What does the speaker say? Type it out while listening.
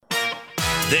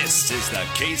This is the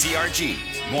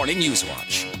KZRG Morning News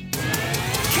Watch.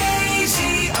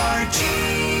 KZRG.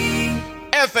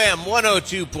 FM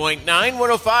 102.9,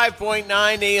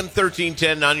 105.9, AM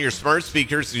 1310 on your smart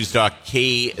speakers. News Talk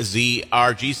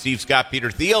KZRG. Steve Scott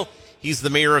Peter Thiel. He's the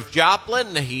mayor of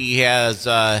Joplin. He has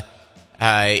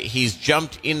he's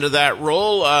jumped into that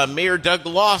role. Mayor Doug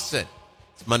Lawson.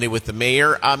 It's Monday with the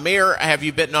mayor. Mayor, have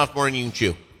you bitten off more than you can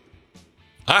chew?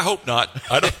 I hope not.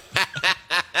 I don't.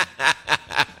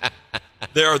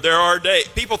 There are days.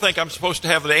 People think I'm supposed to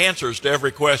have the answers to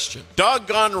every question.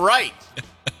 Doggone right.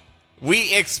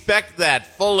 We expect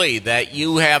that fully, that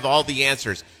you have all the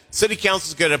answers. City Council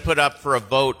is going to put up for a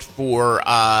vote for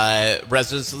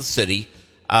residents of the city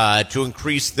to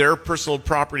increase their personal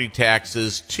property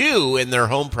taxes in their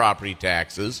home property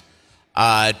taxes,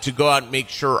 to go out and make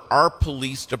sure our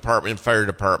police department and fire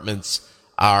departments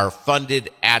are funded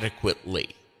adequately.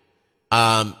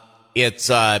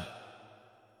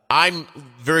 I'm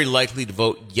very likely to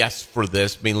vote yes for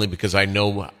this, mainly because I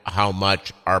know how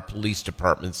much our police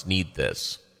departments need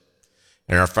this.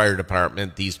 And our fire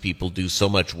department, these people do so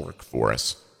much work for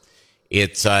us.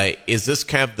 Is this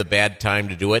kind of the bad time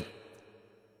to do it?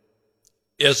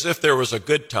 As if there was a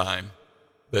good time,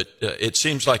 but it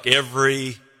seems like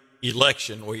every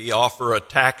election we offer a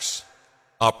tax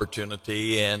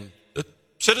opportunity, and the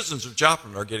citizens of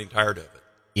Joplin are getting tired of it.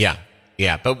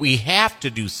 Yeah, but we have to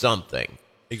do something.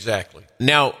 Exactly.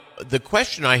 Now, the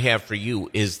question I have for you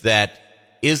is there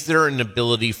an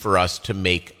ability for us to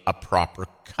make a proper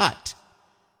cut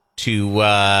in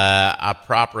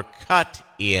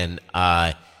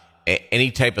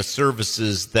any type of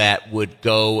services that would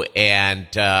go and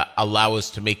allow us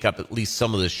to make up at least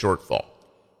some of the shortfall?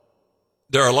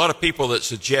 There are a lot of people that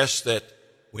suggest that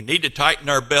we need to tighten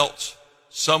our belts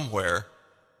somewhere,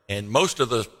 and most of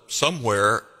the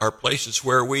somewhere are places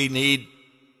where we need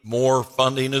more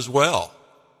funding as well.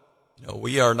 You know,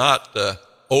 we are not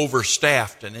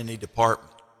overstaffed in any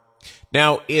department.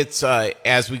 Now, it's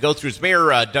as we go through, it's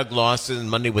Mayor Doug Lawson,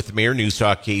 Monday with the Mayor, News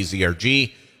Talk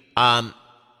KZRG.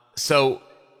 So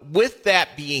with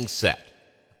that being said,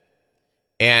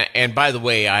 and by the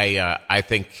way, I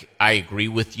think I agree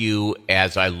with you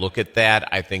as I look at that.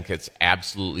 I think it's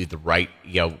absolutely the right,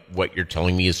 what you're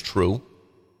telling me is true.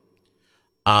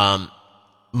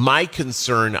 My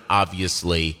concern,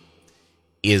 obviously,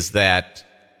 is that,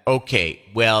 okay,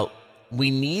 well, we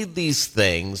need these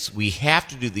things. We have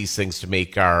to do these things to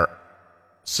make our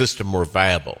system more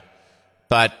viable.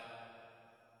 But,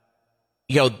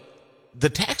 the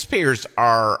taxpayers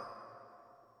are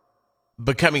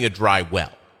becoming a dry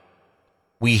well.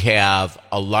 We have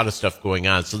a lot of stuff going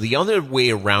on. So the other way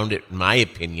around it, in my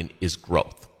opinion, is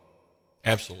growth.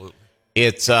 Absolutely.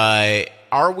 It's,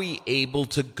 are we able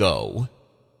to go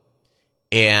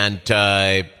and,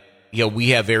 we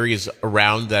have areas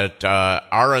around that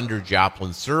are under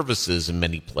Joplin services in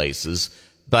many places,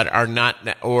 but are not,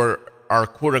 or are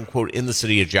quote unquote in the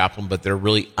city of Joplin, but they're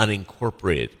really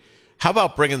unincorporated. How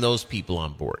about bringing those people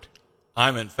on board?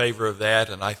 I'm in favor of that,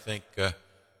 and I think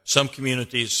some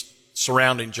communities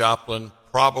surrounding Joplin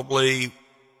probably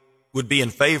would be in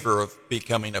favor of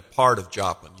becoming a part of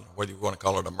Joplin, whether you want to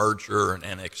call it a merger or an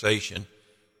annexation.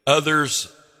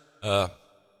 Others,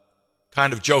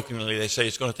 kind of jokingly, they say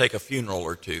it's going to take a funeral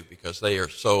or two because they are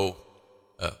so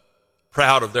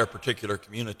proud of their particular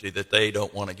community that they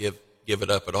don't want to give it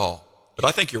up at all. But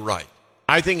I think you're right.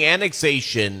 I think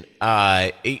annexation,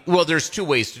 there's two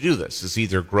ways to do this. It's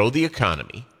either grow the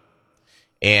economy,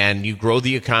 and you grow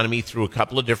the economy through a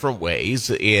couple of different ways.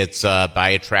 It's by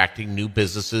attracting new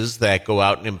businesses that go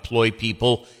out and employ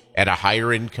people at a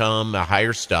higher income, a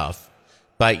higher stuff.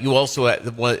 But you also,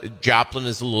 Joplin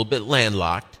is a little bit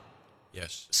landlocked.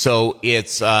 Yes. So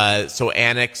it's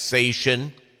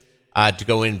annexation to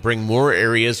go in and bring more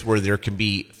areas where there can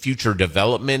be future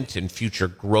development and future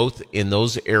growth in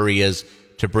those areas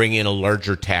to bring in a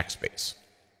larger tax base.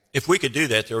 If we could do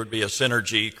that, there would be a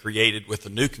synergy created with the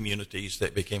new communities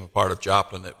that became a part of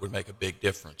Joplin that would make a big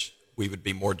difference. We would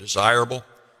be more desirable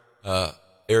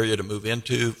area to move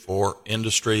into for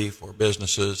industry, for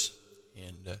businesses.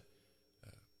 And,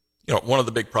 one of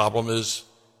the big problems is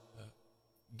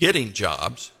getting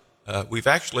jobs. We've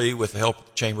actually, with the help of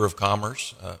the Chamber of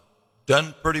Commerce,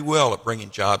 done pretty well at bringing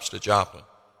jobs to Joplin.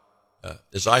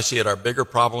 As I see it, our bigger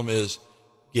problem is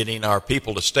getting our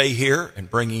people to stay here and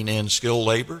bringing in skilled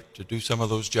labor to do some of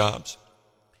those jobs.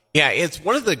 Yeah, it's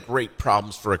one of the great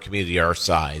problems for a community our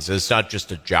size. It's not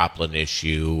just a Joplin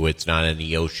issue. It's not an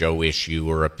Neosho issue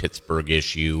or a Pittsburgh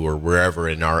issue or wherever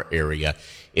in our area.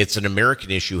 It's an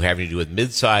American issue having to do with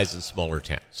mid-sized and smaller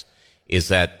towns. Is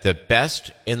that the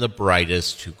best and the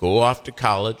brightest who go off to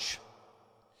college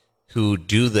who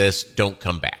do this don't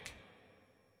come back.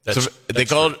 They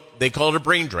call it a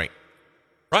brain drain.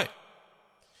 Right.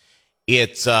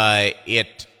 It's my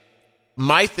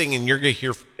thing, and you're gonna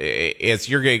hear is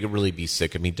you're gonna really be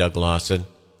sick of me, Doug Lawson.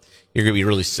 You're gonna be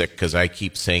really sick because I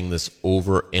keep saying this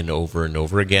over and over and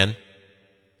over again.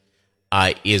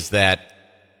 Is that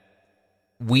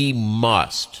we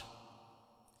must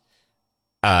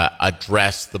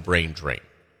address the brain drain.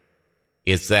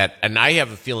 Is that, and I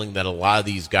have a feeling that a lot of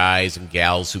these guys and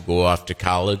gals who go off to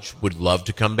college would love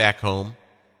to come back home,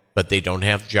 but they don't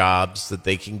have jobs that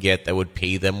they can get that would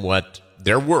pay them what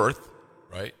they're worth.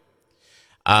 Right.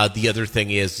 The other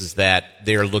thing is that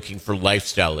they're looking for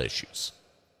lifestyle issues.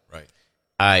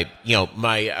 Right.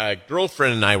 My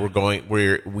girlfriend and I were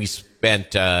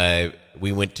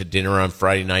we went to dinner on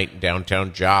Friday night in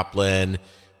downtown Joplin.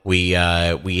 We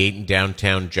ate in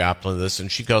downtown Joplin,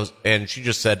 and she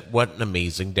just said, what an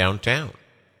amazing downtown.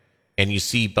 And you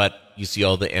see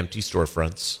all the empty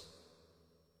storefronts.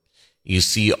 You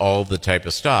see all the type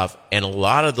of stuff. And a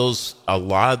lot of those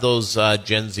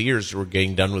Gen Zers who are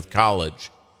getting done with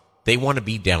college, they want to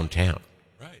be downtown.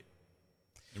 Right.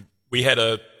 We had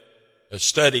a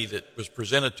study that was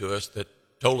presented to us that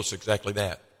told us exactly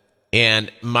that.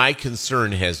 And my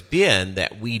concern has been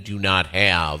that we do not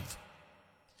have,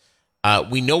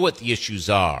 we know what the issues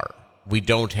are. We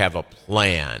don't have a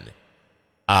plan,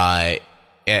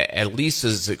 at least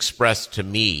as expressed to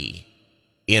me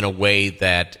in a way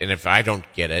that, and if I don't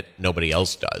get it, nobody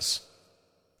else does,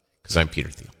 because I'm Peter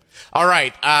Thiel. All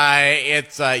right,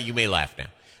 you may laugh now.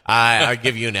 I'll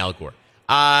give you an Al Gore.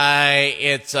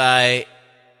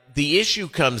 The issue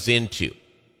comes into,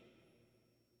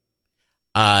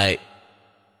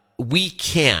 we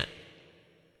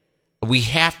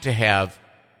have to have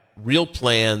real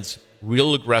plans,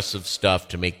 real aggressive stuff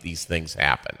to make these things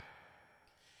happen.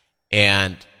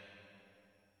 And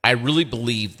I really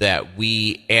believe that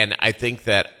and I think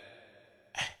that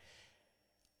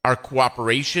our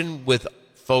cooperation with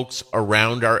folks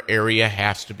around our area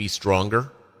has to be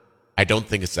stronger. I don't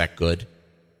think it's that good.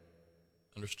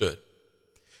 Understood.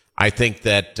 I think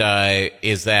that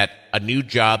is that a new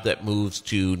job that moves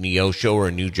to Neosho or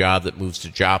a new job that moves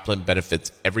to Joplin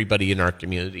benefits everybody in our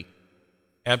community.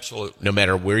 Absolutely. No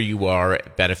matter where you are,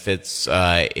 it benefits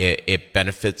it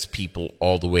benefits people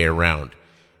all the way around,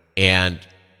 and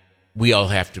we all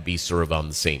have to be sort of on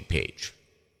the same page.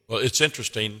 Well, it's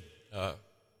interesting.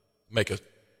 Maybe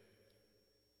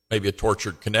a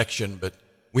tortured connection, but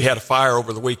we had a fire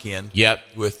over the weekend. Yep.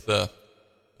 With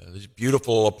this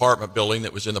beautiful apartment building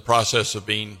that was in the process of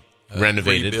being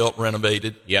renovated.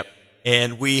 Yep.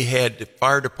 And we had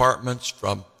fire departments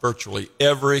from virtually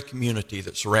every community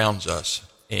that surrounds us.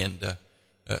 And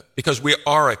because we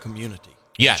are a community.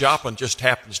 Yes. Joplin just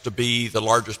happens to be the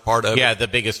largest part of it. Yeah, the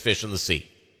biggest fish in the sea.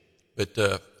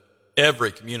 But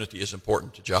every community is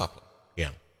important to Joplin. Yeah.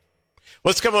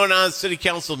 What's going on at City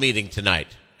Council meeting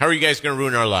tonight? How are you guys going to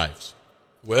ruin our lives?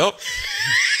 Well,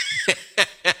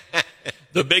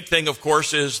 the big thing, of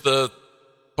course, is the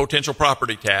potential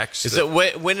property tax.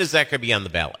 When is that going to be on the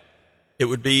ballot? It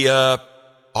would be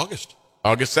August.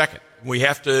 August 2nd. We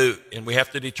have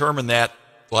to determine that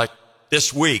like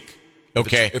this week.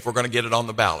 Okay. If we're going to get it on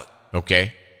the ballot.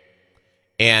 Okay.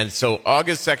 And so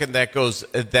August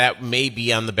 2nd, that may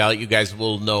be on the ballot. You guys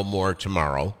will know more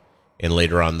tomorrow and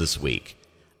later on this week.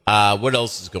 What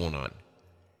else is going on?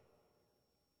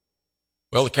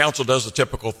 Well, the council does the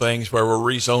typical things where we're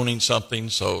rezoning something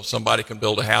so somebody can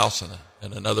build a house in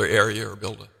another area or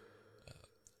build a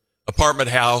apartment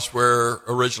house where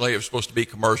originally it was supposed to be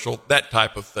commercial, that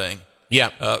type of thing. Yeah.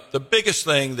 The biggest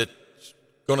thing that's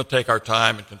going to take our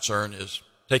time and concern is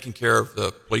taking care of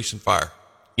the police and fire.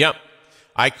 Yep.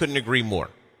 I couldn't agree more.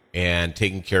 And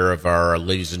taking care of our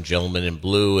ladies and gentlemen in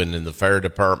blue and in the fire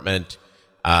department.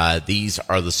 These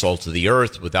are the salt of the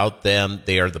earth. Without them,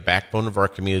 they are the backbone of our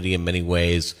community in many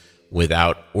ways.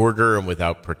 Without order and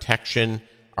without protection,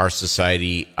 our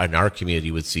society and our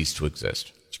community would cease to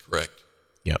exist. That's correct.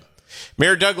 Yep.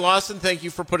 Mayor Doug Lawson, thank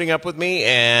you for putting up with me,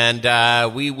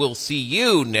 and we will see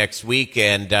you next week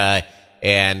and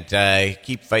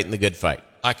keep fighting the good fight.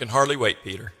 I can hardly wait,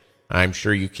 Peter. I'm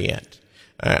sure you can't.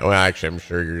 Well, actually, I'm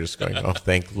sure you're just going, oh,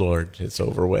 thank the Lord, it's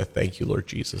over with. Thank you, Lord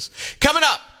Jesus. Coming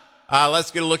up,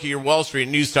 let's get a look at your Wall Street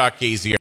News Talk KZR.